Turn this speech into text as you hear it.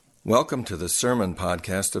Welcome to the Sermon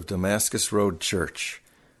Podcast of Damascus Road Church.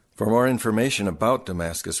 For more information about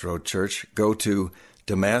Damascus Road Church, go to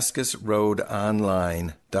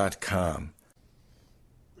damascusroadonline.com.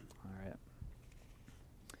 All right.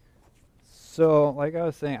 So, like I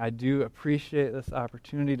was saying, I do appreciate this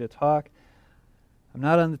opportunity to talk. I'm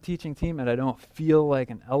not on the teaching team, and I don't feel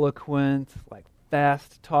like an eloquent,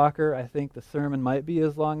 fast talker. I think the sermon might be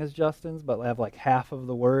as long as Justin's, but I have half of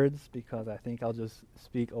the words because I think I'll just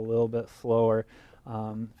speak a little bit slower.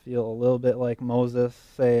 Feel a little bit like Moses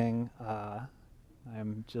saying,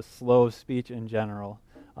 I'm just slow of speech in general.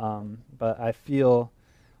 But I feel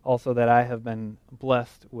also that I have been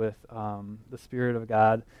blessed with the Spirit of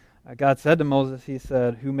God. God said to Moses, he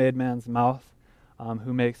said, "Who made man's mouth?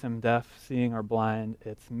 Who makes him deaf, seeing, or blind?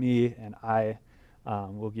 It's me, and I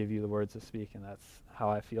will give you the words to speak." And that's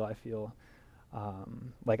how I feel. I feel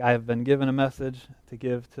like I have been given a message to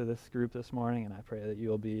give to this group this morning, and I pray that you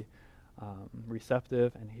will be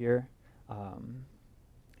receptive and hear.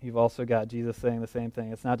 You've also got Jesus saying the same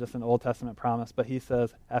thing. It's not just an Old Testament promise, but he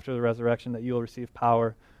says after the resurrection that you will receive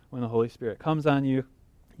power when the Holy Spirit comes on you.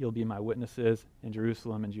 You'll be my witnesses in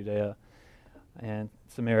Jerusalem and Judea and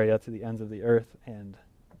Samaria to the ends of the earth. And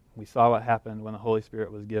we saw what happened when the Holy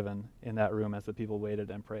Spirit was given in that room as the people waited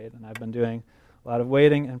and prayed. And I've been doing a lot of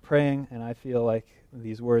waiting and praying, and I feel like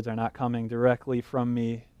these words are not coming directly from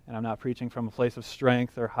me, and I'm not preaching from a place of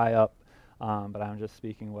strength or high up, but I'm just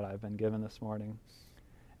speaking what I've been given this morning.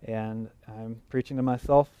 And I'm preaching to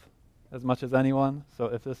myself as much as anyone, so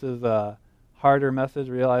if this is a harder message,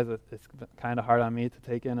 realize that it's kind of hard on me to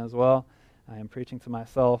take in as well. I am preaching to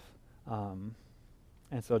myself, and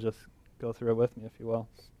so just go through it with me, if you will.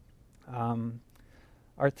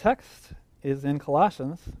 Our text is in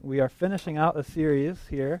Colossians. We are finishing out a series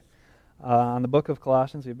here on the book of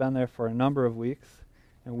Colossians. We've been there for a number of weeks,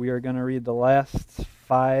 and we are going to read the last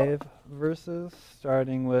 5 verses,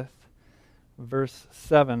 starting with verse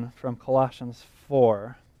 7 from Colossians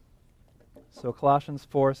 4. So Colossians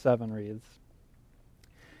 4:7 reads,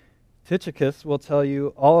 "Tychicus will tell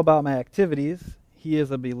you all about my activities. He is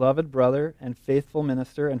a beloved brother and faithful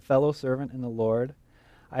minister and fellow servant in the Lord.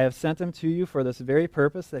 I have sent him to you for this very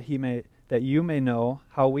purpose, that you may know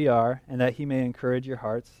how we are, and that he may encourage your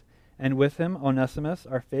hearts. And with him, Onesimus,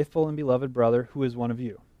 our faithful and beloved brother, who is one of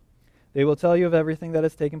you. They will tell you of everything that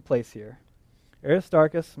has taken place here.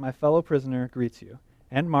 Aristarchus, my fellow prisoner, greets you,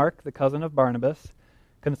 and Mark, the cousin of Barnabas,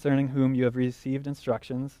 concerning whom you have received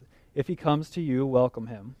instructions. If he comes to you, welcome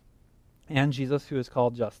him. And Jesus, who is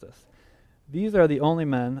called Justus. These are the only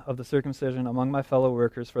men of the circumcision among my fellow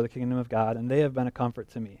workers for the kingdom of God, and they have been a comfort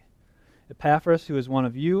to me. Epaphras, who is one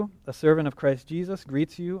of you, a servant of Christ Jesus,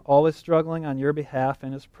 greets you, always struggling on your behalf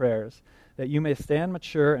in his prayers, that you may stand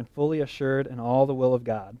mature and fully assured in all the will of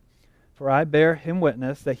God. For I bear him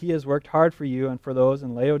witness that he has worked hard for you and for those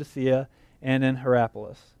in Laodicea and in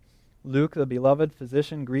Hierapolis. Luke, the beloved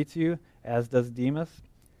physician, greets you, as does Demas.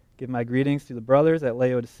 Give my greetings to the brothers at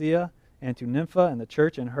Laodicea and to Nympha and the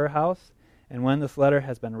church in her house. And when this letter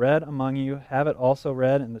has been read among you, have it also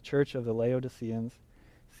read in the church of the Laodiceans.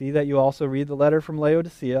 See that you also read the letter from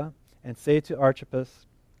Laodicea, and say to Archippus,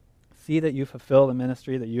 see that you fulfill the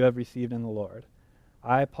ministry that you have received in the Lord.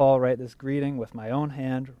 I, Paul, write this greeting with my own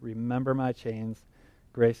hand. Remember my chains.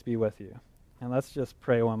 Grace be with you." And let's just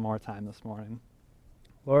pray one more time this morning.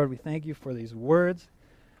 Lord, we thank you for these words.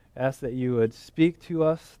 Ask that you would speak to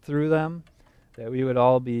us through them, that we would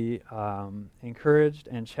all be encouraged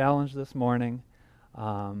and challenged this morning,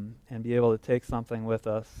 and be able to take something with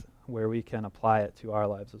us where we can apply it to our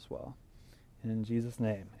lives as well. In Jesus'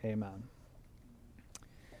 name, amen.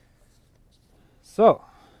 So,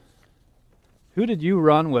 who did you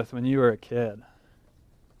run with when you were a kid?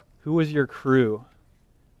 Who was your crew?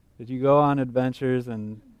 Did you go on adventures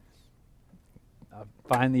and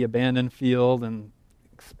find the abandoned field and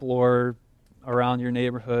explore around your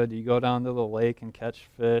neighborhood? Do you go down to the lake and catch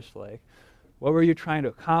fish? What were you trying to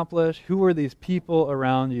accomplish? Who were these people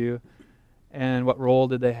around you, and what role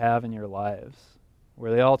did they have in your lives?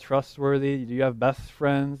 Were they all trustworthy? Did you have best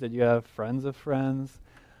friends? Did you have friends of friends?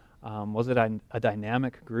 Was it a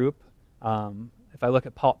dynamic group? If I look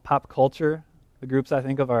at pop culture, the groups I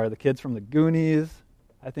think of are the kids from the Goonies.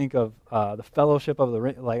 I think of the Fellowship of the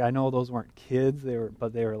Ring. I know those weren't kids,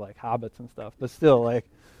 but they were like hobbits and stuff. But still,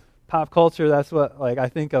 pop culture, that's what I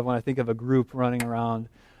think of when I think of a group running around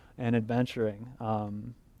and adventuring.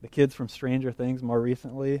 The kids from Stranger Things more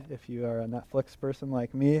recently, if you are a Netflix person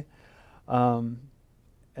like me. And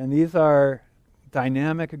these are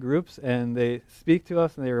dynamic groups, and they speak to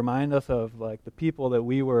us and they remind us of the people that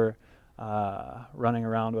we were running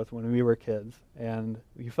around with when we were kids, and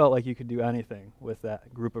you felt like you could do anything with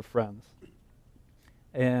that group of friends.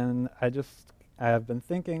 And I have been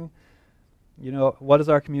thinking, what does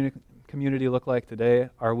our community look like today?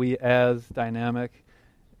 Are we as dynamic?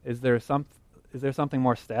 Is there something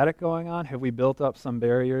more static going on? Have we built up some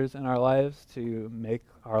barriers in our lives to make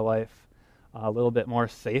our life a little bit more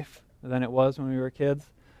safe than it was when we were kids?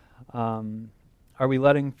 Are we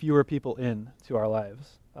letting fewer people in to our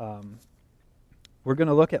lives? We're going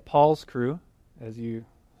to look at Paul's crew. As you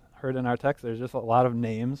heard in our text, there's just a lot of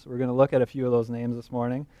names. We're going to look at a few of those names this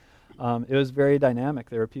morning. It was very dynamic.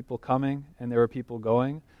 There were people coming and there were people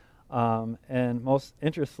going. And most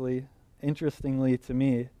interestingly to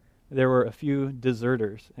me, there were a few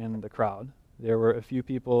deserters in the crowd. There were a few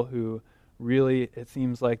people who really, it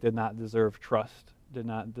seems like, did not deserve trust, did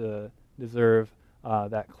not deserve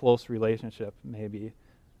that close relationship, maybe,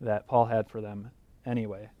 that Paul had for them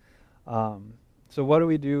anyway. So what do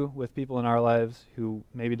we do with people in our lives who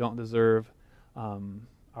maybe don't deserve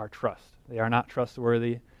our trust? They are not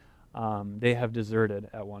trustworthy. They have deserted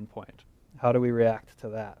at one point. How do we react to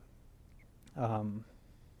that?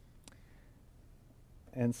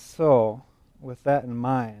 And so, with that in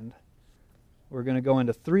mind, we're going to go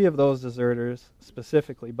into 3 of those deserters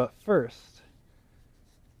specifically. But first,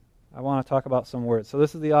 I want to talk about some words. So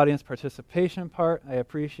this is the audience participation part. I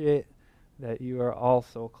appreciate that you are all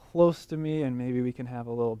so close to me, and maybe we can have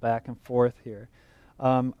a little back and forth here.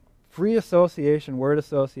 Free association, word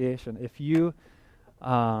association. If you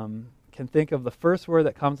can think of the first word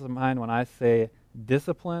that comes to mind when I say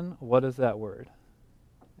discipline, what is that word?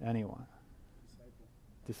 Anyone?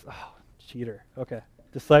 Cheater. Okay.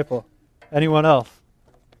 Disciple. Anyone else?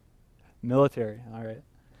 Military. All right.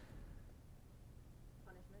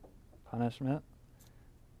 Punishment.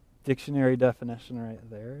 Dictionary definition right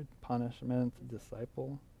there. Punishment,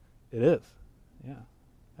 disciple. It is. Yeah.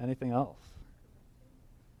 Anything else?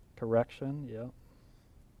 Correction. Yep.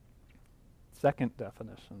 Second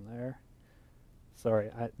definition there.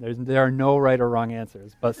 Sorry, there are no right or wrong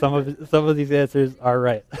answers, but some of these answers are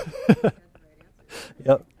right.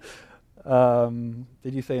 Yep.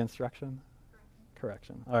 Did you say instruction?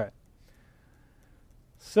 Correction. All right.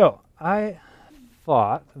 So I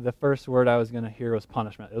thought the first word I was going to hear was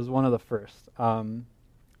punishment. It was one of the first.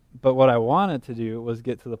 But what I wanted to do was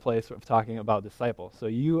get to the place of talking about disciple. So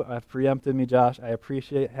you have preempted me, Josh. I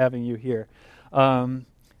appreciate having you here.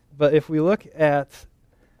 But if we look at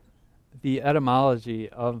the etymology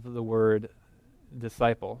of the word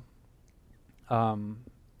disciple,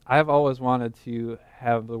 I've always wanted to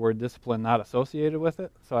have the word discipline not associated with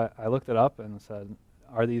it. So I looked it up and said,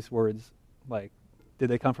 are these words, did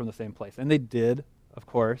they come from the same place? And they did, of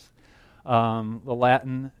course. The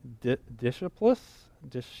Latin discipulus.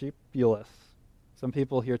 Some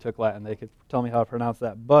people here took Latin. They could tell me how to pronounce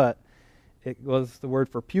that. But it was the word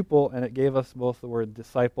for pupil, and it gave us both the word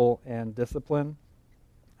disciple and discipline.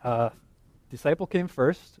 Disciple came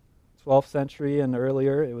first, 12th century and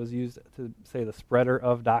earlier. It was used to say the spreader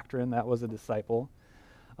of doctrine. That was a disciple.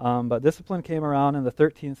 But discipline came around in the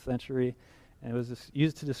 13th century, and it was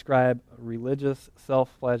used to describe religious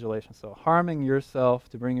self-flagellation. So harming yourself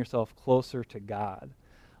to bring yourself closer to God.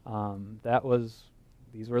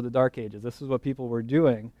 These were the Dark Ages. This is what people were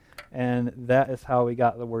doing, and that is how we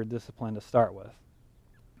got the word discipline to start with.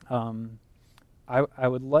 I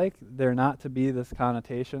would like there not to be this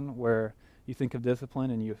connotation where you think of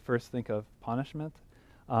discipline and you first think of punishment.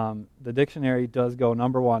 The dictionary does go,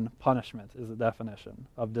 number 1, punishment is the definition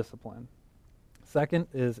of discipline. Second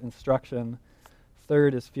is instruction.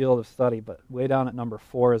 Third is field of study, but way down at number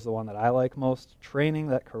 4 is the one that I like most. Training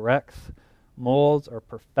that corrects, molds, or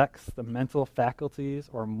perfects the mental faculties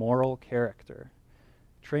or moral character.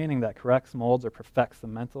 Training that corrects, molds, or perfects the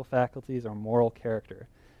mental faculties or moral character.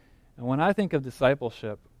 And when I think of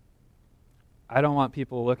discipleship, I don't want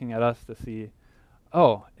people looking at us to see,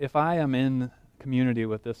 oh, if I am in community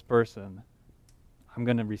with this person, I'm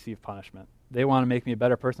going to receive punishment. They want to make me a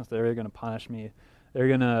better person, so they're going to punish me. They're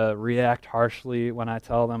going to react harshly when I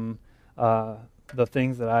tell them the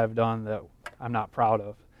things that I've done that I'm not proud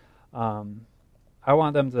of. I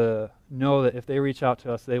want them to know that if they reach out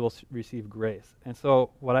to us, they will receive grace. And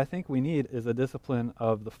so what I think we need is a discipline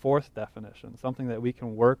of the 4th definition, something that we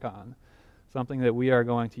can work on, something that we are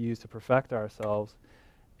going to use to perfect ourselves,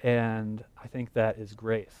 and I think that is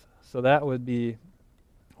grace. So that would be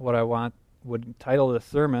what I would title this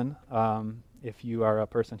sermon. If you are a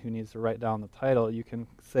person who needs to write down the title, you can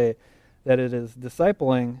say that it is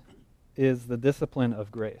discipling is the discipline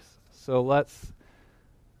of grace. So let's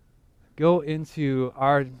go into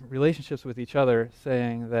our relationships with each other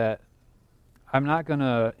saying that I'm not going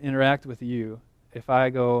to interact with you if I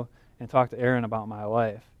go and talk to Aaron about my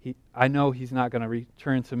life. I know he's not going to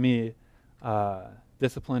return to me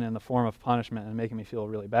discipline in the form of punishment and making me feel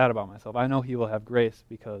really bad about myself. I know he will have grace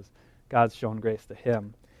because God's shown grace to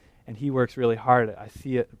him. And he works really hard. I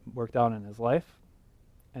see it worked out in his life.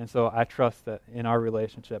 And so I trust that in our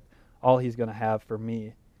relationship, all he's going to have for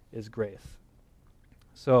me is grace.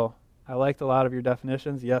 So I liked a lot of your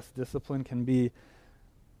definitions. Yes, discipline can be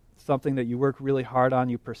something that you work really hard on,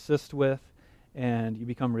 you persist with, and you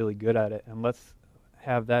become really good at it. And let's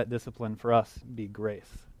have that discipline for us be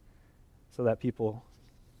grace so that people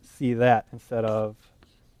see that instead of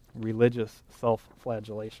religious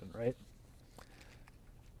self-flagellation, right?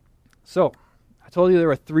 So, I told you there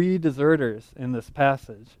were 3 deserters in this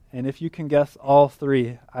passage, and if you can guess all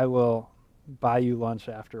 3, I will buy you lunch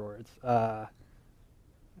afterwards.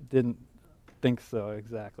 Didn't think so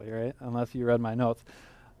exactly, right? Unless you read my notes.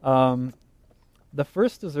 The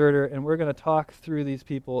first deserter, and we're going to talk through these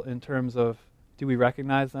people in terms of, do we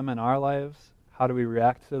recognize them in our lives? How do we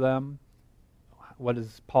react to them? What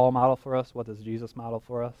does Paul model for us? What does Jesus model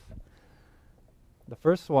for us? The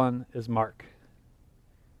first one is Mark.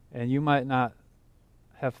 And you might not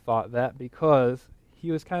have thought that because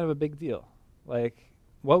he was kind of a big deal. Like,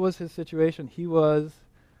 what was his situation? He was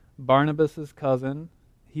Barnabas's cousin.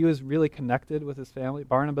 He was really connected with his family.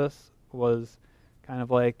 Barnabas was kind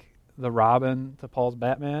of like the Robin to Paul's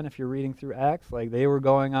Batman, if you're reading through Acts. Like, they were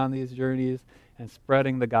going on these journeys and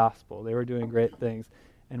spreading the gospel. They were doing great things.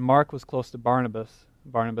 And Mark was close to Barnabas.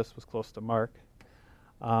 Barnabas was close to Mark.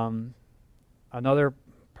 Another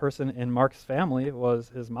person in Mark's family was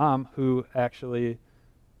his mom, who actually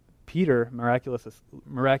Peter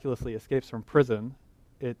miraculously escapes from prison.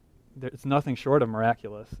 It's nothing short of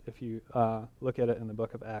miraculous if you look at it in the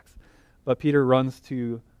book of Acts. But Peter runs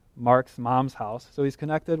to Mark's mom's house. So he's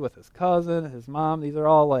connected with his cousin, his mom. These are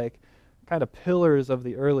all like kind of pillars of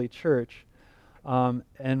the early church.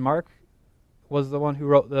 And Mark was the one who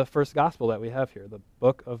wrote the first gospel that we have here, the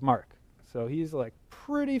book of Mark. So he's like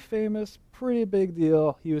pretty famous, pretty big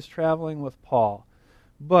deal. He was traveling with Paul.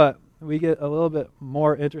 But we get a little bit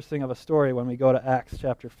more interesting of a story when we go to Acts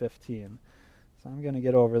chapter 15. So I'm going to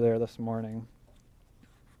get over there this morning.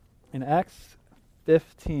 In Acts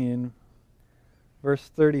 15, verse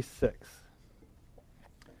 36,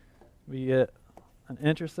 we get an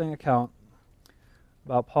interesting account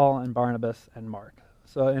about Paul and Barnabas and Mark.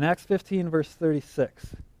 So in Acts 15, verse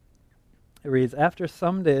 36, it reads, "After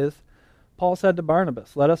some days, Paul said to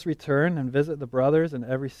Barnabas, 'Let us return and visit the brothers in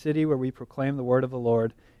every city where we proclaim the word of the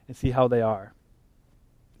Lord and see how they are.'"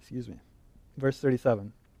 Verse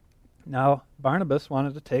 37. "Now Barnabas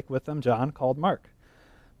wanted to take with them John, called Mark.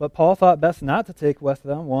 But Paul thought best not to take with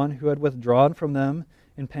them one who had withdrawn from them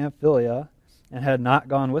in Pamphylia and had not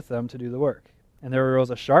gone with them to do the work. And there arose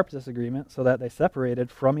a sharp disagreement, so that they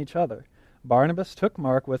separated from each other. Barnabas took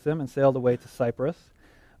Mark with him and sailed away to Cyprus.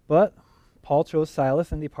 But Paul chose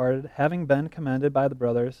Silas and departed, having been commended by the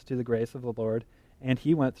brothers to the grace of the Lord, and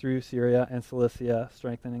he went through Syria and Cilicia,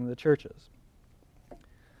 strengthening the churches."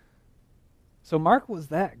 So Mark was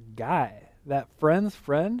that guy, that friend's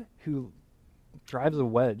friend who drives a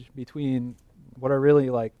wedge between what are really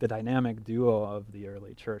like the dynamic duo of the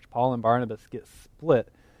early church. Paul and Barnabas get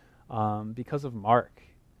split because of Mark.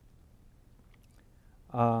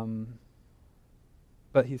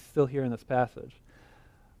 But he's still here in this passage.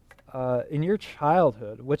 In your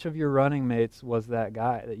childhood, which of your running mates was that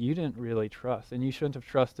guy that you didn't really trust? And you shouldn't have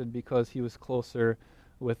trusted because he was closer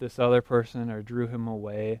with this other person or drew him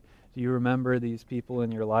away. Do you remember these people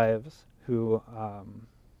in your lives who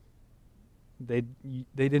they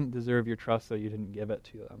didn't deserve your trust, so you didn't give it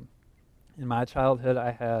to them? In my childhood,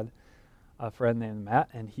 I had a friend named Matt,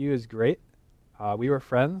 and he was great. We were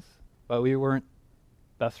friends, but we weren't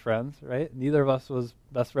best friends, right? Neither of us was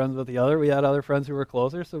best friends with the other. We had other friends who were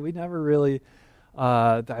closer, so we never really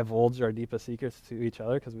divulged our deepest secrets to each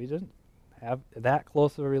other because we didn't have that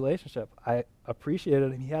close of a relationship. I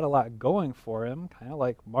appreciated him. He had a lot going for him, kind of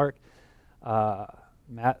like Mark.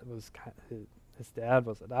 Matt was his dad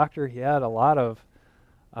was a doctor. He had a lot of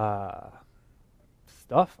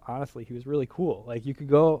stuff. Honestly, he was really cool. Like, you could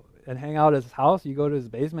go and hang out at his house. You go to his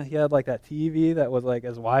basement. He had like that TV that was like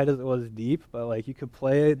as wide as it was deep, but like you could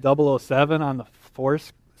play 007 on the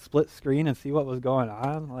split screen and see what was going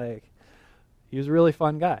on. Like, he was a really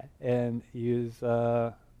fun guy, and he was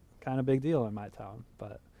kind of big deal in my town.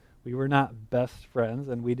 But we were not best friends,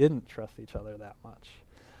 and we didn't trust each other that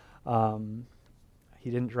much. He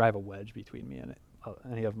didn't drive a wedge between me and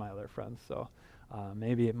any of my other friends, so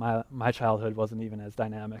maybe my childhood wasn't even as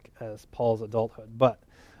dynamic as Paul's adulthood. But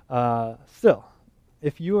still,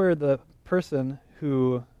 if you were the person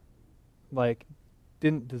who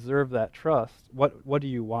didn't deserve that trust, what do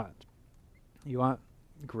you want? You want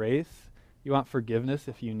grace? You want forgiveness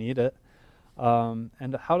if you need it?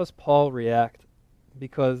 And how does Paul react?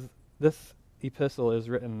 Because this epistle is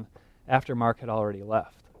written after Mark had already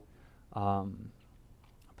left.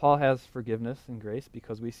 Paul has forgiveness and grace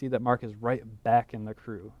because we see that Mark is right back in the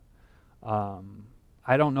crew.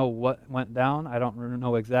 I don't know what went down. I don't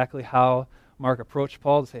know exactly how Mark approached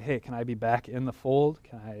Paul to say, hey, can I be back in the fold?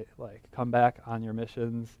 Can I come back on your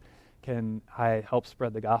missions? Can I help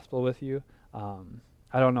spread the gospel with you?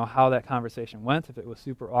 I don't know how that conversation went, if it was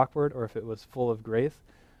super awkward or if it was full of grace,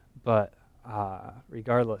 but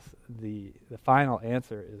regardless, the final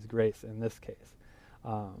answer is grace in this case.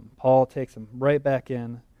 Paul takes him right back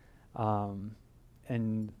in,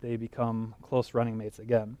 and they become close running mates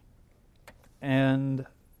again. And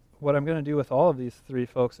what I'm going to do with all of these three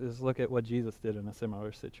folks is look at what Jesus did in a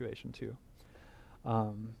similar situation too.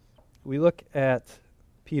 We look at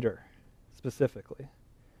Peter specifically.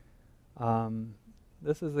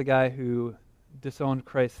 This is the guy who disowned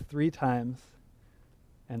Christ 3 times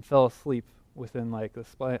and fell asleep within the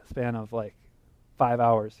span of 5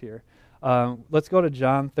 hours here. Let's go to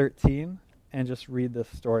John 13 and just read this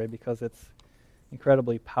story because it's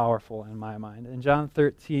incredibly powerful in my mind. In John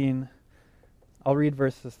 13, I'll read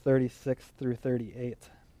verses 36 through 38.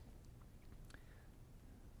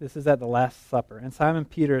 This is at the Last Supper. And Simon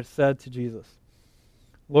Peter said to Jesus,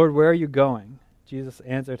 "Lord, where are you going?" Jesus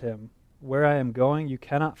answered him, "Where I am going, you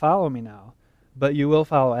cannot follow me now, but you will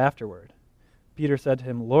follow afterward." Peter said to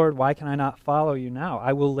him, "Lord, why can I not follow you now?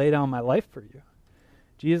 I will lay down my life for you."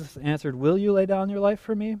 Jesus answered, "Will you lay down your life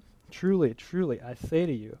for me? Truly, truly, I say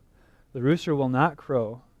to you, the rooster will not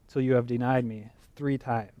crow till you have denied me 3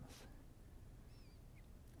 times.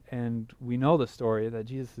 And we know the story that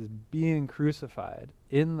Jesus is being crucified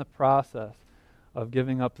in the process of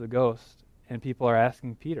giving up the ghost, and people are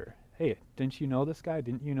asking Peter, "Hey, didn't you know this guy?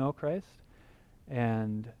 Didn't you know Christ?"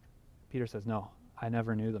 And Peter says, "No, I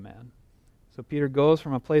never knew the man." So Peter goes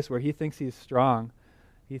from a place where he thinks he's strong,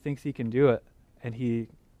 he thinks he can do it, and he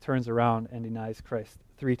turns around and denies Christ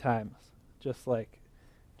 3 times, just like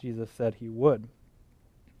Jesus said he would.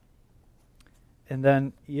 And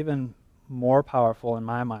then even more powerful in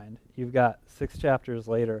my mind, you've got 6 chapters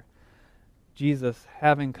later, Jesus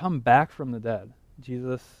having come back from the dead,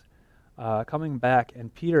 Jesus coming back,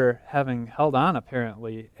 and Peter having held on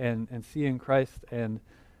apparently and seeing Christ, and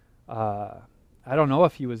I don't know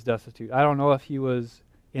if he was destitute. I don't know if he was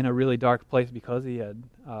in a really dark place because he had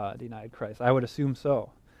denied Christ. I would assume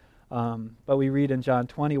so. But we read in John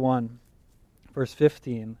 21, verse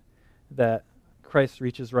 15, that Christ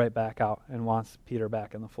reaches right back out and wants Peter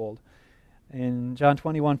back in the fold. In John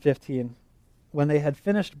 21:15, when they had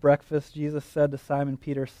finished breakfast, Jesus said to Simon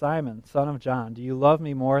Peter, "Simon, son of John, do you love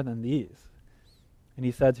me more than these?" And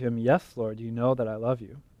he said to him, "Yes, Lord, you know that I love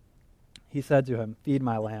you." He said to him, "Feed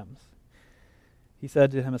my lambs." He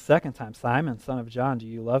said to him a second time, "Simon, son of John, do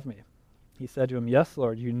you love me?" He said to him, "Yes,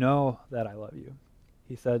 Lord, you know that I love you."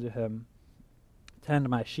 He said to him, "Tend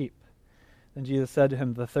my sheep." Then Jesus said to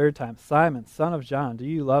him the third time, "Simon, son of John, do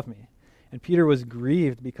you love me?" And Peter was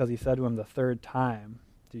grieved because he said to him the third time,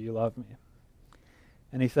 "Do you love me?"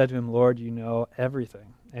 And he said to him, "Lord, you know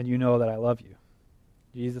everything, and you know that I love you."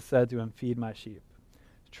 Jesus said to him, "Feed my sheep.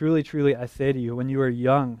 Truly, truly, I say to you, when you were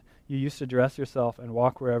young, you used to dress yourself and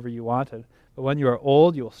walk wherever you wanted. But when you are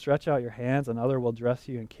old, you will stretch out your hands, and another will dress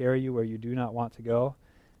you and carry you where you do not want to go."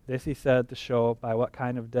 This he said to show by what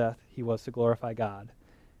kind of death he was to glorify God.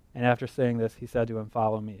 And after saying this, he said to him,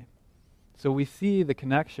 "Follow me." So we see the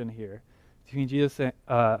connection here between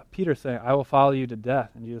Peter saying, "I will follow you to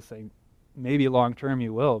death," and Jesus saying, "Maybe long term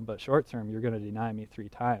you will, but short term you're going to deny me 3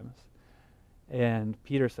 times. And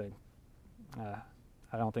Peter saying, "I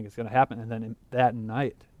don't think it's going to happen." And then that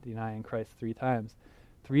night, denying Christ 3 times.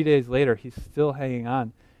 3 days later, he's still hanging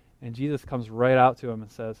on. And Jesus comes right out to him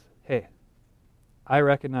and says, "Hey, I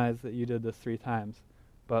recognize that you did this 3 times,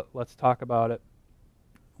 but let's talk about it.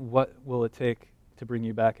 What will it take to bring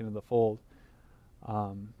you back into the fold?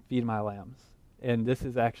 Feed my lambs. And this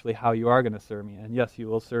is actually how you are going to serve me. And yes, you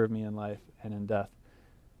will serve me in life and in death.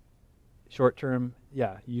 Short term,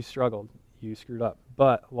 yeah, you struggled. You screwed up.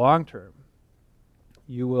 But long term,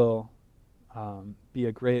 you will be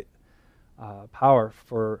a great power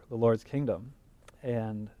for the Lord's kingdom,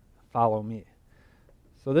 and follow me."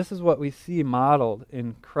 So this is what we see modeled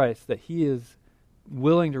in Christ, that he is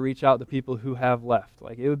willing to reach out to people who have left.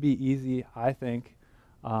 It would be easy, I think,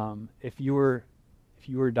 if you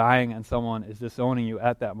were dying and someone is disowning you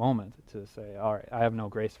at that moment, to say, "All right, I have no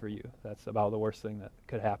grace for you. That's about the worst thing that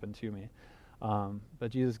could happen to me."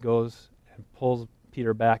 But Jesus goes and pulls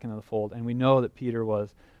Peter back into the fold. And we know that Peter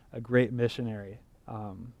was a great missionary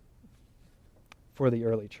for the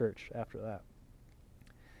early church after that.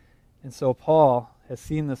 And so Paul has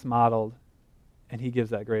seen this modeled, and he gives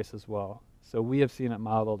that grace as well. So we have seen it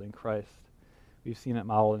modeled in Christ. We've seen it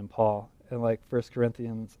modeled in Paul. And like 1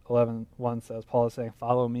 Corinthians 11:1 says, Paul is saying,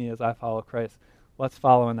 follow me as I follow Christ. Let's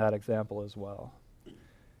follow in that example as well.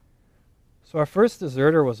 So our first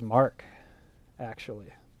deserter was Mark,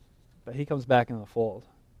 actually. But he comes back in the fold.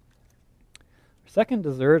 Our second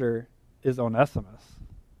deserter is Onesimus.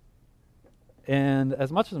 And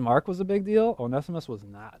as much as Mark was a big deal, Onesimus was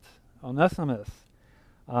not. Onesimus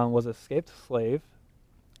was an escaped slave.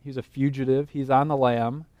 He's a fugitive. He's on the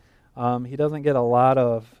lam. He doesn't get a lot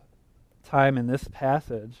of time in this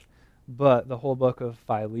passage, but the whole book of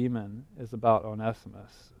Philemon is about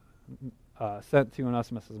Onesimus, sent to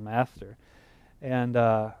Onesimus' master. And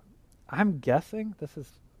I'm guessing, this is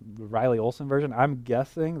the Riley Olson version, I'm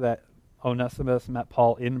guessing that Onesimus met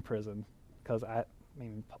Paul in prison, because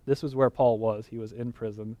this was where Paul was. He was in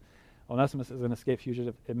prison. Onesimus is an escaped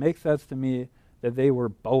fugitive. It makes sense to me that they were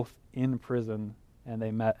both in prison and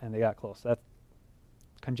they met and they got close. That's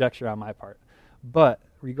conjecture on my part. But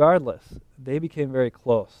regardless, they became very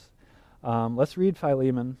close. Let's read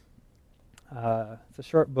Philemon. It's a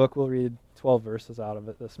short book. We'll read 12 verses out of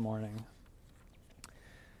it this morning.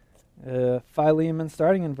 Philemon,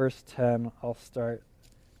 starting in verse 10, I'll start.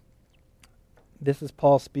 This is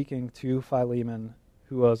Paul speaking to Philemon,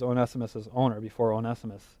 who was Onesimus' owner before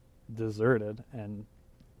Onesimus deserted and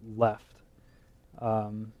left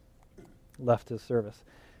his service.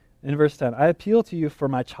 In verse 10, I appeal to you for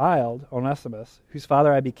my child, Onesimus, whose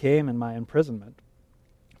father I became in my imprisonment.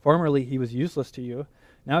 Formerly he was useless to you.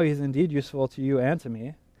 Now he is indeed useful to you and to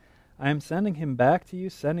me. I am sending him back to you,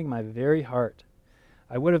 sending my very heart.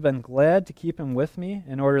 I would have been glad to keep him with me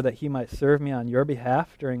in order that he might serve me on your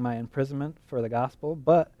behalf during my imprisonment for the gospel,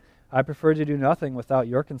 but I prefer to do nothing without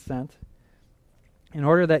your consent, in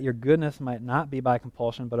order that your goodness might not be by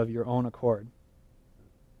compulsion, but of your own accord.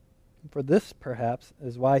 For this, perhaps,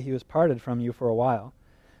 is why he was parted from you for a while,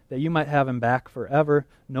 that you might have him back forever,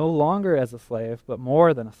 no longer as a slave, but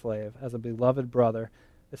more than a slave, as a beloved brother,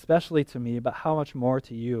 especially to me, but how much more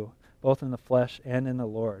to you, both in the flesh and in the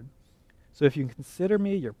Lord. So if you consider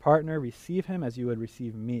me your partner, receive him as you would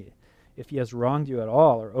receive me. If he has wronged you at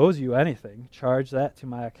all or owes you anything, charge that to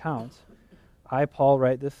my account. I, Paul,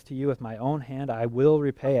 write this to you with my own hand. I will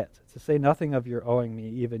repay it, to say nothing of your owing me,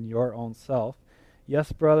 even your own self.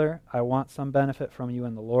 Yes, brother, I want some benefit from you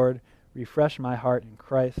in the Lord. Refresh my heart in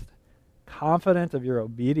Christ. Confident of your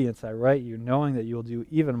obedience, I write you, knowing that you will do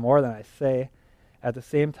even more than I say. At the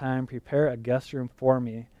same time, prepare a guest room for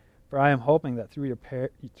me, for I am hoping that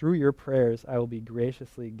through your prayers I will be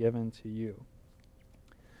graciously given to you.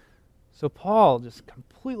 So Paul just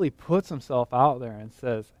completely puts himself out there and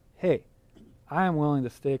says, hey, I am willing to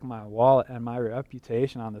stake my wallet and my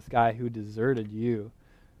reputation on this guy who deserted you,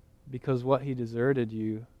 because what he deserted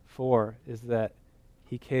you for is that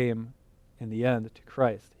he came in the end to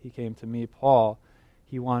Christ. He came to me, Paul.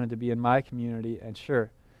 He wanted to be in my community, and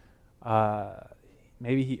sure,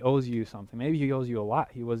 maybe he owes you something. Maybe he owes you a lot.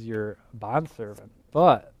 He was your bondservant.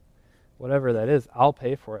 But whatever that is, I'll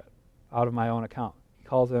pay for it out of my own account. He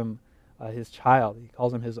calls him his child. He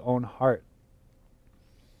calls him his own heart.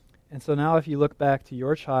 And so now if you look back to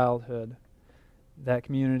your childhood, that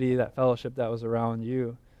community, that fellowship that was around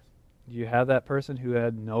you, do you have that person who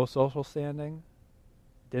had no social standing,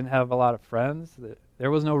 didn't have a lot of friends?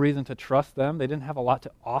 There was no reason to trust them. They didn't have a lot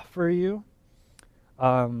to offer you.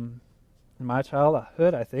 In my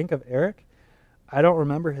childhood, I think of Eric. I don't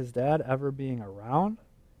remember his dad ever being around.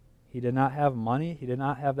 He did not have money. He did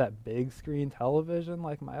not have that big screen television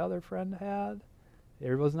like my other friend had.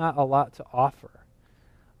 There was not a lot to offer.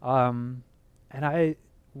 And I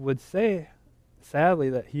would say, sadly,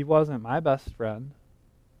 that he wasn't my best friend.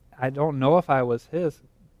 I don't know if I was his.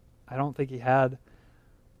 I don't think he had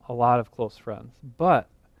a lot of close friends. But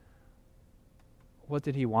what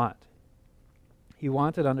did he want? He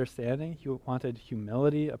wanted understanding. He wanted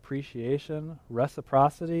humility, appreciation,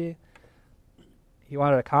 reciprocity. He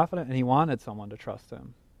wanted a confidant, and he wanted someone to trust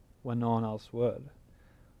him when no one else would.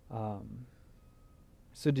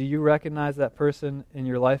 So do you recognize that person in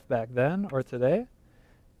your life back then or today?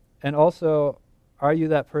 And also, are you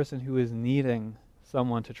that person who is needing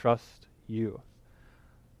someone to trust you?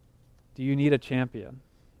 Do you need a champion?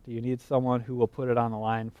 Do you need someone who will put it on the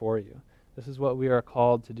line for you? This is what we are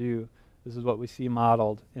called to do. This is what we see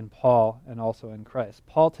modeled in Paul and also in Christ.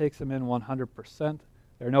 Paul takes him in 100%.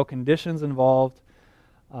 There are no conditions involved.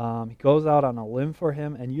 He goes out on a limb for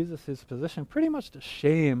him and uses his position pretty much to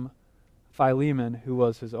shame Philemon, who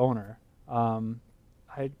was his owner.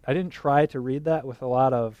 I didn't try to read that with a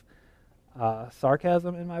lot of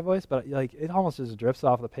sarcasm in my voice, but like it almost just drips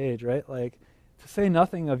off the page, right? Like, to say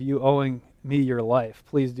nothing of you owing me your life,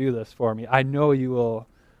 please do this for me. I know you will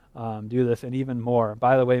do this and even more.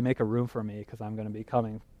 By the way, make a room for me because I'm going to be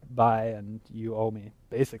coming by and you owe me,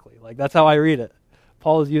 basically. Like, that's how I read it.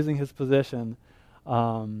 Paul is using his position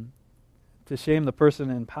to shame the person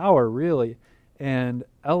in power, really, and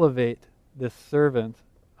elevate this servant,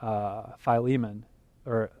 Philemon,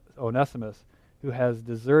 or Onesimus, who has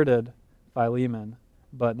deserted Philemon,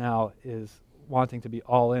 but now is wanting to be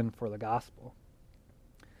all in for the gospel.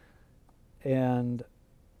 And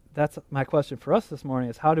that's my question for us this morning,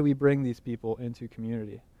 is how do we bring these people into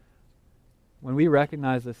community? When we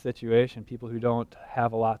recognize this situation, people who don't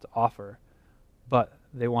have a lot to offer, but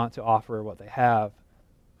they want to offer what they have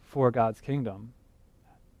for God's kingdom,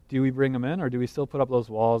 do we bring them in, or do we still put up those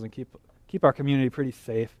walls and keep our community pretty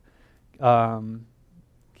safe?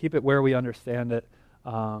 Keep it where we understand it.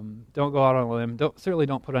 Don't go out on a limb. Certainly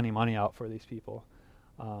don't put any money out for these people.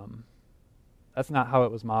 That's not how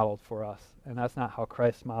it was modeled for us, and that's not how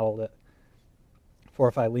Christ modeled it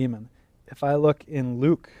for Philemon. If I look in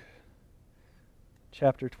Luke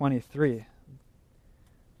chapter 23,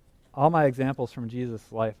 all my examples from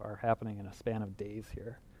Jesus' life are happening in a span of days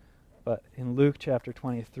here. But in Luke chapter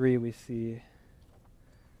 23, we see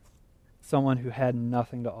someone who had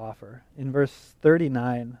nothing to offer. In verse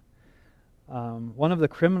 39, one of the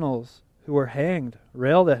criminals who were hanged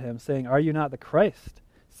railed at him, saying, "Are you not the Christ?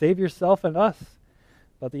 Save yourself and us."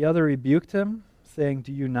 But the other rebuked him, saying,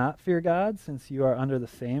 "Do you not fear God, since you are under the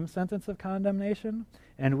same sentence of condemnation?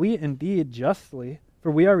 And we indeed justly, for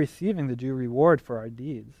we are receiving the due reward for our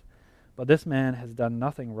deeds. But this man has done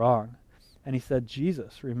nothing wrong." And he said,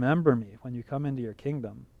 "Jesus, remember me when you come into your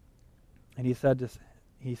kingdom." And Jesus said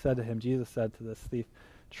to this thief,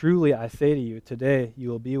 "Truly I say to you, today you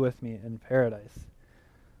will be with me in paradise."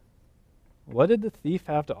 What did the thief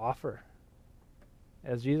have to offer?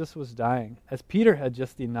 As Jesus was dying, as Peter had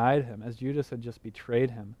just denied him, as Judas had just betrayed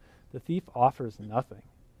him, the thief offers nothing.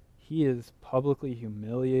 He is publicly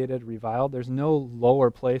humiliated, reviled. There's no lower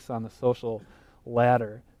place on the social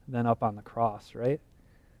ladder than up on the cross, right?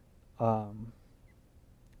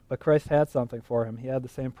 But Christ had something for him. He had the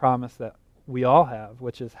same promise that we all have,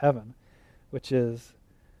 which is heaven, which is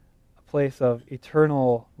a place of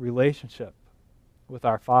eternal relationship with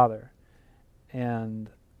our Father. And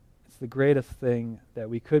it's the greatest thing that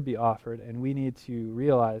we could be offered, and we need to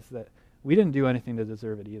realize that we didn't do anything to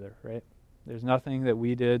deserve it either, right? There's nothing that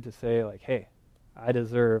we did to say, like, hey, I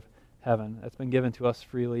deserve heaven. It's been given to us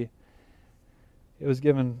freely. It was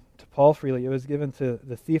given to Paul freely. It was given to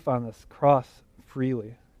the thief on this cross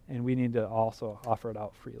freely, and we need to also offer it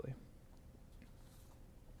out freely.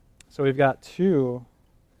 So we've got two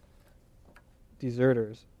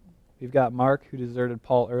deserters. We've got Mark, who deserted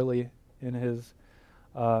Paul early in his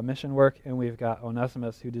mission work, and we've got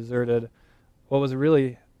Onesimus, who deserted what was a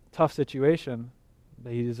really tough situation,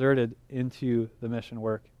 that he deserted into the mission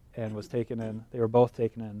work and was taken in. They were both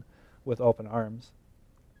taken in with open arms.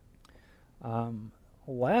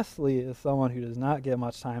 Lastly is someone who does not get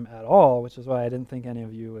much time at all, which is why I didn't think any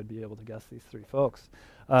of you would be able to guess these three folks.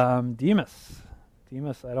 Demas.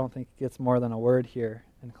 Demas, I don't think gets more than a word here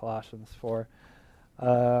in Colossians 4.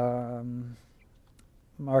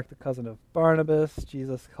 Mark, the cousin of Barnabas,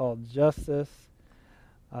 Jesus called Justus.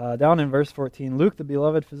 Down in verse 14, Luke, the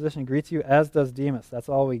beloved physician, greets you, as does Demas. That's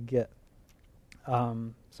all we get.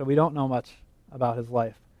 So we don't know much about his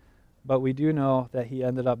life, but we do know that he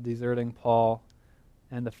ended up deserting Paul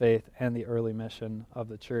and the faith and the early mission of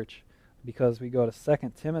the church, because we go to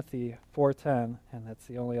 2 Timothy 4:10, and that's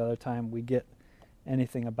the only other time we get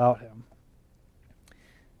anything about him.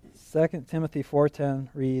 2 Timothy 4:10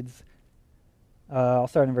 reads, I'll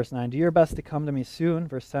start in verse 9. "Do your best to come to me soon."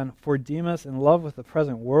 Verse 10, "For Demas, in love with the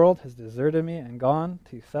present world, has deserted me and gone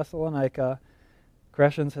to Thessalonica.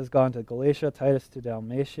 Crescens has gone to Galatia, Titus to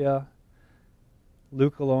Dalmatia.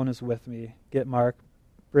 Luke alone is with me. Get Mark,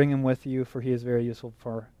 bring him with you, for he is very useful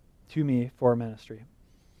to me for ministry.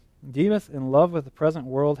 Demas, in love with the present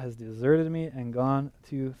world, has deserted me and gone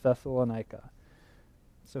to Thessalonica."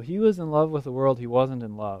 So he was in love with the world. He wasn't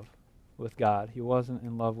in love with God. He wasn't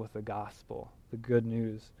in love with the gospel, the good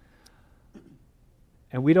news.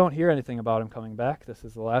 And we don't hear anything about him coming back. This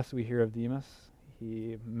is the last we hear of Demas.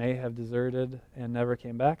 He may have deserted and never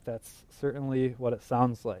came back. That's certainly what it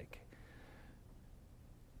sounds like.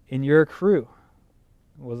 In your crew,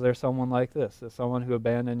 was there someone like this? Is someone who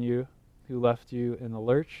abandoned you, who left you in the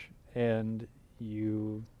lurch, and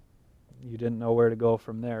you didn't know where to go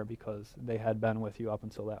from there because they had been with you up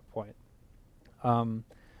until that point?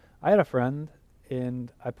 I had a friend,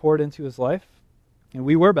 and I poured into his life, and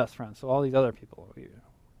we were best friends. So all these other people,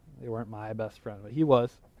 they weren't my best friend, but he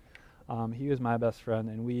was. He was my best friend,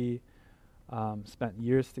 and we spent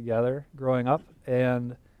years together growing up.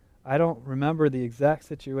 And I don't remember the exact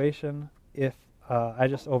situation, if I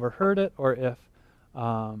just overheard it, or if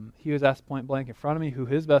he was asked point blank in front of me who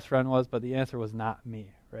his best friend was, but the answer was not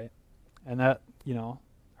me, right? And that,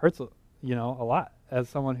 hurts, a lot as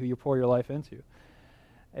someone who you pour your life into.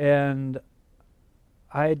 And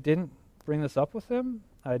I didn't bring this up with him.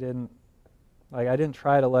 I didn't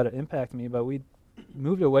try to let it impact me, but we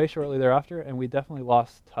moved away shortly thereafter, and we definitely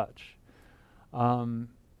lost touch.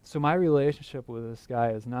 So my relationship with this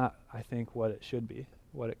guy is not, I think, what it should be,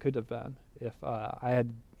 what it could have been if I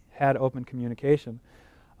had open communication.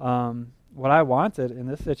 What I wanted in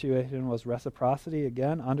this situation was reciprocity,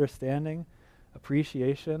 again, understanding,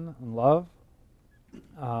 appreciation, and love.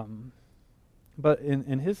 But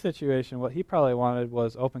in his situation, what he probably wanted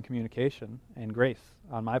was open communication and grace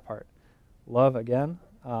on my part. Love, again,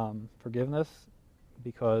 forgiveness,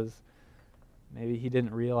 because maybe he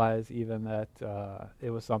didn't realize even that it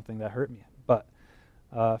was something that hurt me. But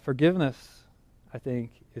forgiveness, I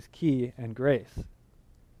think, is key, and grace.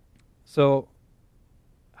 So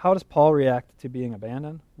how does Paul react to being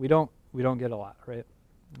abandoned? We don't get a lot, right?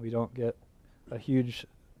 We don't get a huge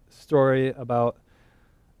story about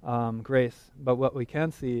grace, but what we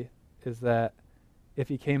can see is that if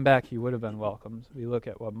he came back, he would have been welcomed. We look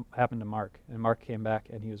at what happened to Mark, and Mark came back,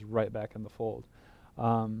 and he was right back in the fold.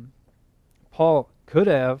 Paul could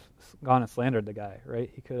have gone and slandered the guy, right?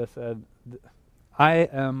 He could have said, I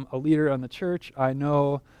am a leader in the church. I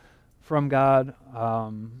know from God,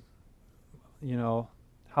 how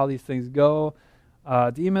these things go.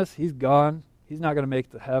 Demas, he's gone. He's not going to make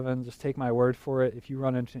it to heaven. Just take my word for it. If you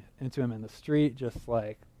run into him in the street, just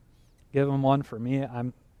give him one for me.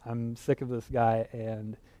 I'm sick of this guy,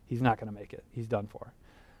 and he's not going to make it. He's done for.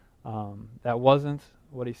 That wasn't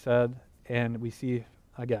what he said, and we see,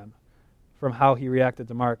 again, from how he reacted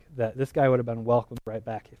to Mark, that this guy would have been welcomed right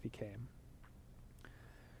back if he came.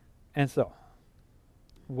 And so,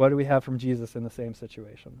 what do we have from Jesus in the same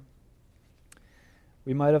situation?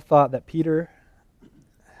 We might have thought that Peter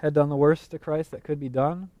had done the worst to Christ that could be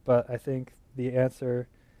done, but I think the answer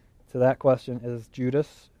to that question is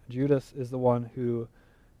Judas. Judas is the one who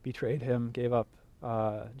betrayed him, gave up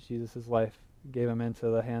Jesus' life, gave him into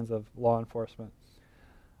the hands of law enforcement.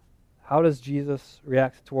 How does Jesus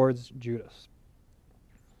react towards Judas?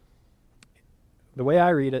 The way I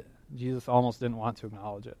read it, Jesus almost didn't want to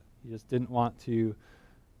acknowledge it. He just didn't want to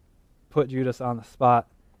put Judas on the spot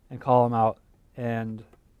and call him out and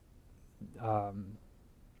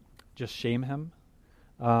just shame him.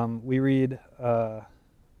 We read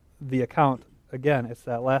the account, again, it's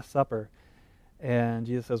that Last Supper, and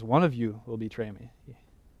Jesus says, one of you will betray me.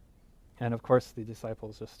 And of course the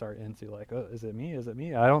disciples just start into oh, is it me? Is it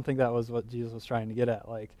me? I don't think that was what Jesus was trying to get at.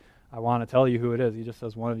 I want to tell you who it is. He just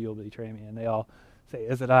says, one of you will betray me. And they all say,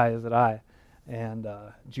 is it I? Is it I? And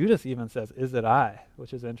Judas even says, is it I?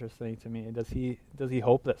 Which is interesting to me. Does he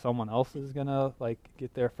hope that someone else is going to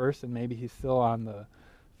get there first, and maybe he's still on the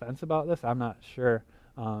fence about this? I'm not sure.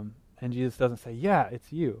 And Jesus doesn't say, yeah,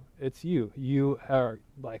 it's you. It's you. You are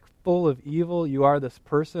full of evil. You are this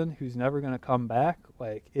person who's never going to come back.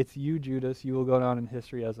 It's you, Judas. You will go down in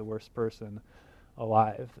history as the worst person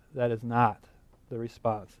alive. That is not the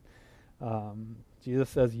response. Jesus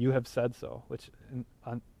says, you have said so, which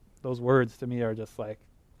those words to me are just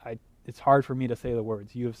it's hard for me to say the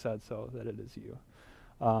words, you have said so, that it is you.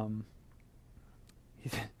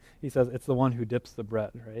 He says it's the one who dips the bread,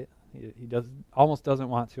 right? He almost doesn't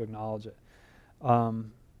want to acknowledge it.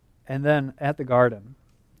 And then at the garden,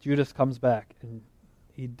 Judas comes back, and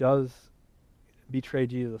he does betray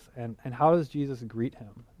Jesus. And how does Jesus greet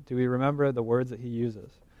him? Do we remember the words that he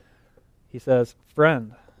uses? He says,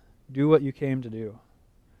 friend, do what you came to do.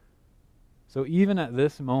 So even at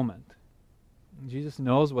this moment, Jesus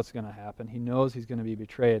knows what's going to happen. He knows he's going to be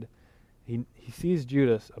betrayed. He sees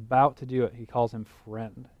Judas about to do it. He calls him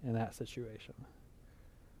friend in that situation.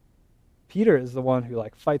 Peter is the one who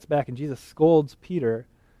fights back, and Jesus scolds Peter.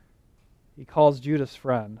 He calls Judas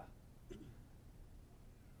friend.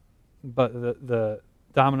 But the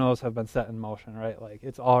dominoes have been set in motion, right?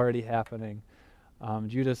 It's already happening.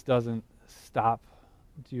 Judas doesn't stop.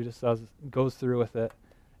 Judas goes through with it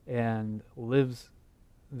and lives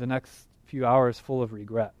the next few hours full of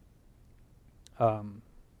regret.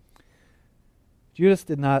 Judas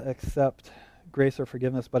did not accept grace or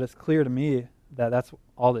forgiveness, but it's clear to me that that's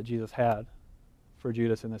all that Jesus had for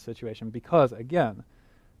Judas in this situation, because, again,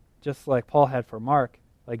 just like Paul had for Mark,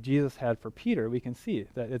 like Jesus had for Peter, we can see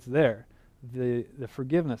that it's there. The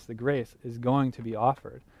forgiveness, the grace is going to be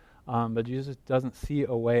offered. But Jesus doesn't see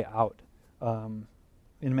a way out.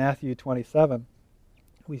 In Matthew 27,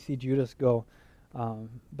 we see Judas go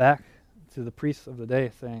back to the priests of the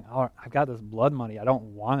day saying, "Oh, I've got this blood money. I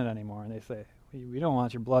don't want it anymore." And they say, "We don't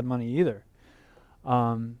want your blood money either."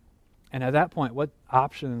 And at that point, what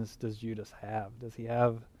options does Judas have?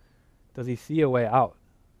 Does he see a way out?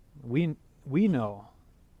 We know,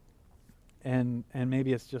 and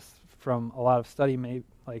maybe it's just from a lot of study,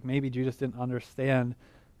 maybe Judas didn't understand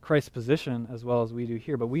Christ's position as well as we do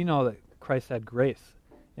here, but we know that Christ had grace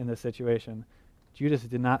in this situation. Judas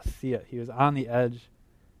did not see it. He was on the edge,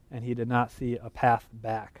 and he did not see a path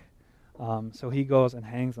back. So he goes and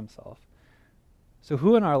hangs himself. So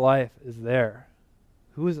who in our life is there?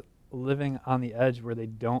 Who is living on the edge where they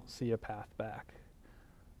don't see a path back?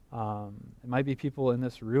 It might be people in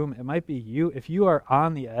this room. It might be you. If you are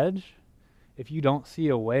on the edge, if you don't see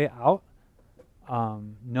a way out,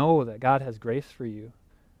 know that God has grace for you,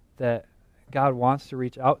 that God wants to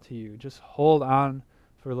reach out to you. Just hold on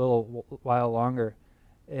for a little while longer,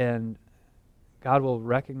 and God will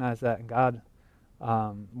recognize that, and God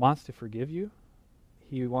wants to forgive you.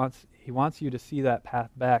 He wants you to see that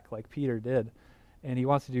path back like Peter did, and he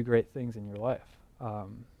wants to do great things in your life.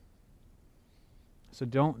 So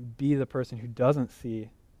don't be the person who doesn't see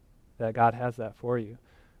that God has that for you.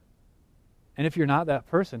 And if you're not that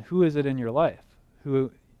person, who is it in your life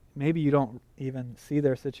who maybe you don't even see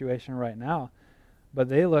their situation right now, but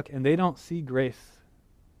they look and they don't see grace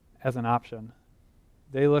as an option.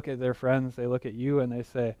 They look at their friends, they look at you, and they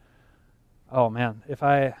say, "Oh man, if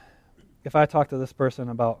I talk to this person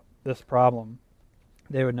about this problem,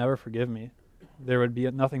 they would never forgive me. There would be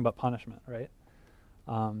nothing but punishment," right?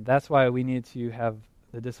 That's why we need to have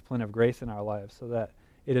the discipline of grace in our lives, so that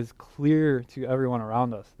it is clear to everyone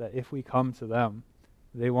around us that if we come to them,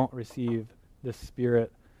 they won't receive this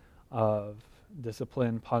spirit of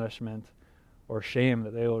discipline, punishment, or shame,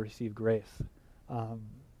 that they will receive grace.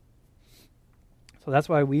 So that's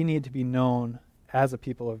why we need to be known as a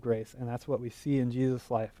people of grace, and that's what we see in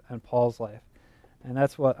Jesus' life and Paul's life. And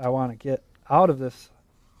that's what I want to get out of this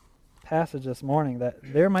passage this morning, that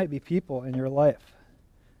there might be people in your life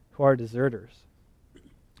who are deserters.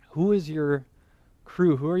 Who is your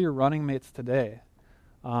crew? Who are your running mates today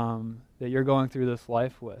that you're going through this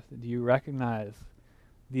life with? Do you recognize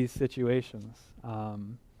these situations? Are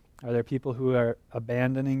there people who are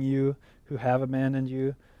abandoning you, who have abandoned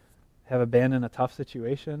you, have abandoned a tough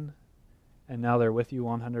situation, and now they're with you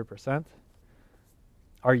 100%?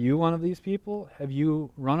 Are you one of these people? Have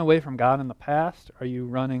you run away from God in the past? Are you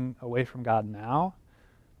running away from God now?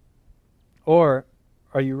 Or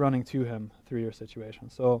are you running to Him through your situation?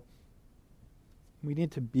 So we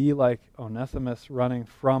need to be like Onesimus, running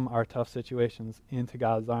from our tough situations into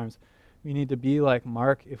God's arms. We need to be like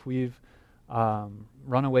Mark. If we've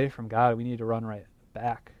run away from God, we need to run right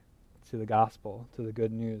back to the gospel, to the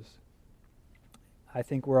good news. I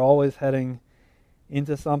think we're always heading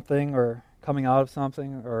into something or coming out of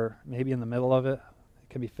something, or maybe in the middle of it. It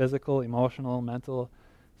can be physical, emotional, mental,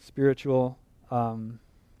 spiritual,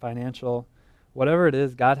 financial. Whatever it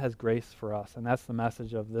is, God has grace for us, and that's the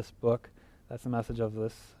message of this book. That's the message of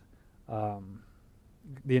this,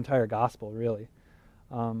 the entire gospel, really.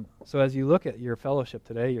 So as you look at your fellowship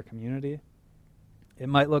today, your community, it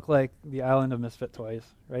might look like the island of misfit toys,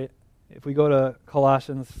 right? If we go to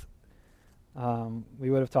Colossians, we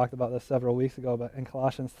would have talked about this several weeks ago, but in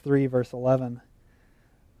Colossians 3, verse 11,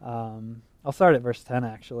 I'll start at verse 10,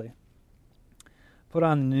 actually. Put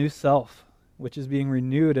on the new self, which is being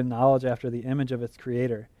renewed in knowledge after the image of its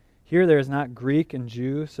creator. Here there is not Greek and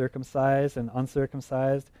Jew, circumcised and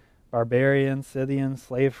uncircumcised, barbarian, Scythian,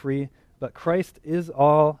 slave-free, but Christ is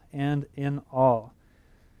all and in all.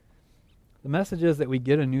 The message is that we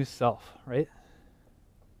get a new self, right?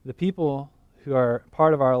 The people who are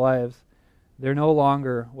part of our lives, they're no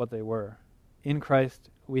longer what they were. In Christ,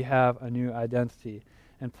 we have a new identity.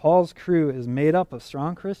 And Paul's crew is made up of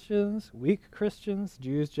strong Christians, weak Christians,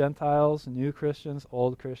 Jews, Gentiles, new Christians,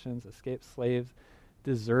 old Christians, escaped slaves,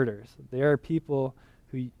 deserters. They are people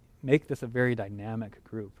who make this a very dynamic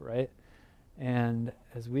group, right? And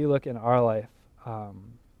as we look in our life,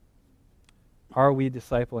 are we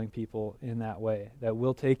discipling people in that way, that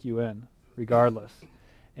will take you in regardless?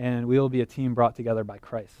 And we will be a team brought together by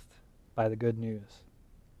Christ, by the good news.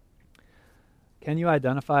 Can you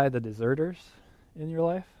identify the deserters in your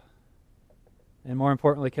life? And more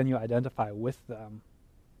importantly, can you identify with them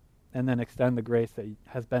and then extend the grace that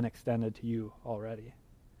has been extended to you already?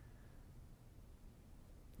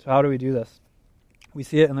 So how do we do this? We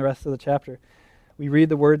see it in the rest of the chapter. We read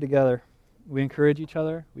the Word together. We encourage each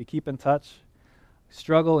other. We keep in touch.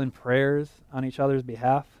 Struggle in prayers on each other's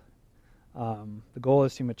behalf. The goal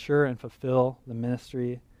is to mature and fulfill the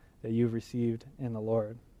ministry that you've received in the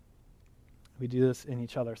Lord. We do this in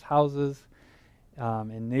each other's houses,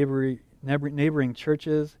 in neighboring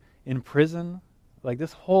churches, in prison. Like,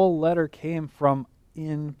 this whole letter came from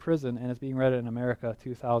in prison, and it's being read in America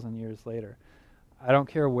 2,000 years later. I don't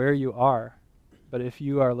care where you are, but if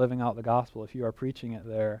you are living out the gospel, if you are preaching it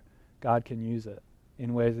there, God can use it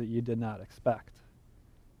in ways that you did not expect.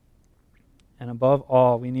 And above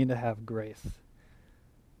all, we need to have grace.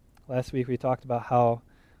 Last week we talked about how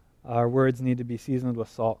our words need to be seasoned with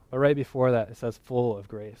salt. But right before that, it says full of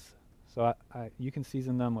grace. So you can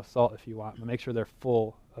season them with salt if you want, but make sure they're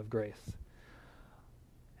full of grace.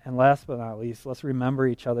 And last but not least, let's remember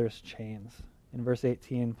each other's chains. In verse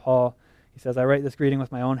 18, Paul, he says, I write this greeting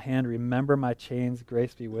with my own hand. Remember my chains.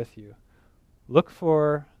 Grace be with you. Look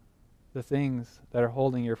for the things that are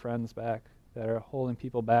holding your friends back, that are holding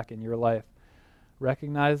people back in your life.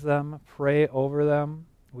 Recognize them. Pray over them.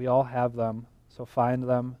 We all have them. So find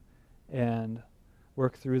them and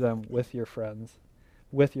work through them with your friends,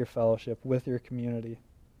 with your fellowship, with your community.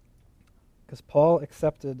 Because Paul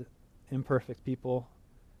accepted imperfect people,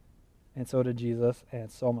 and so did Jesus, and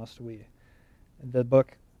so must we. The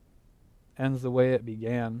book ends the way it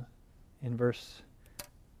began in verse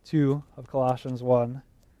 2 of Colossians 1.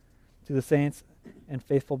 To the saints and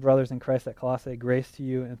faithful brothers in Christ at Colossae, grace to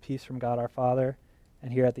you and peace from God our Father.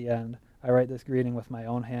 And here at the end, I write this greeting with my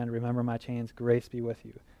own hand. Remember my chains. Grace be with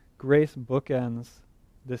you. Grace bookends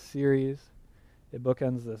this series. It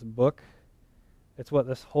bookends this book. It's what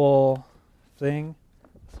this whole thing,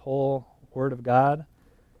 this whole Word of God,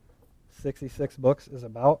 66 books, is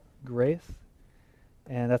about, grace.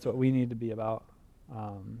 And that's what we need to be about.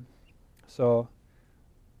 So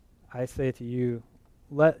I say to you,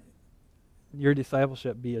 let your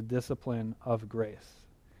discipleship be a discipline of grace.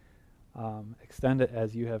 Extend it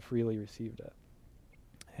as you have freely received it.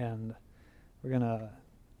 And we're going to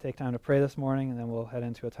take time to pray this morning, and then we'll head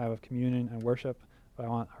into a time of communion and worship. But I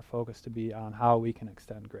want our focus to be on how we can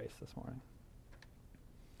extend grace this morning.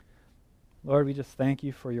 Lord, we just thank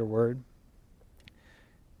you for your word.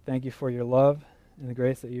 Thank you for your love and the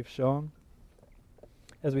grace that you've shown.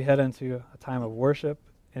 As we head into a time of worship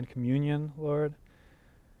and communion, Lord,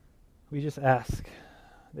 we just ask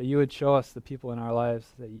that you would show us the people in our lives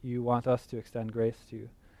that you want us to extend grace to.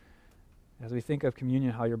 As we think of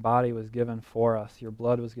communion, how your body was given for us, your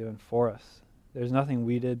blood was given for us. There's nothing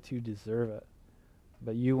we did to deserve it,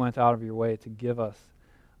 but you went out of your way to give us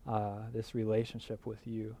this relationship with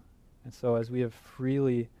you. And so as we have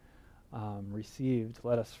freely received,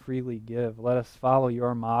 let us freely give. Let us follow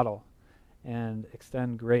your model and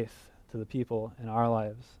extend grace to the people in our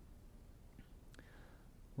lives.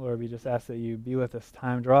 Lord, we just ask that you be with us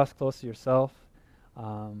time. Draw us close to yourself.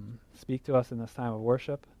 Speak to us in this time of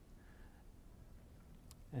worship.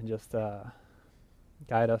 And just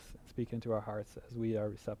guide us and speak into our hearts as we are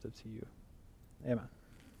receptive to you. Amen.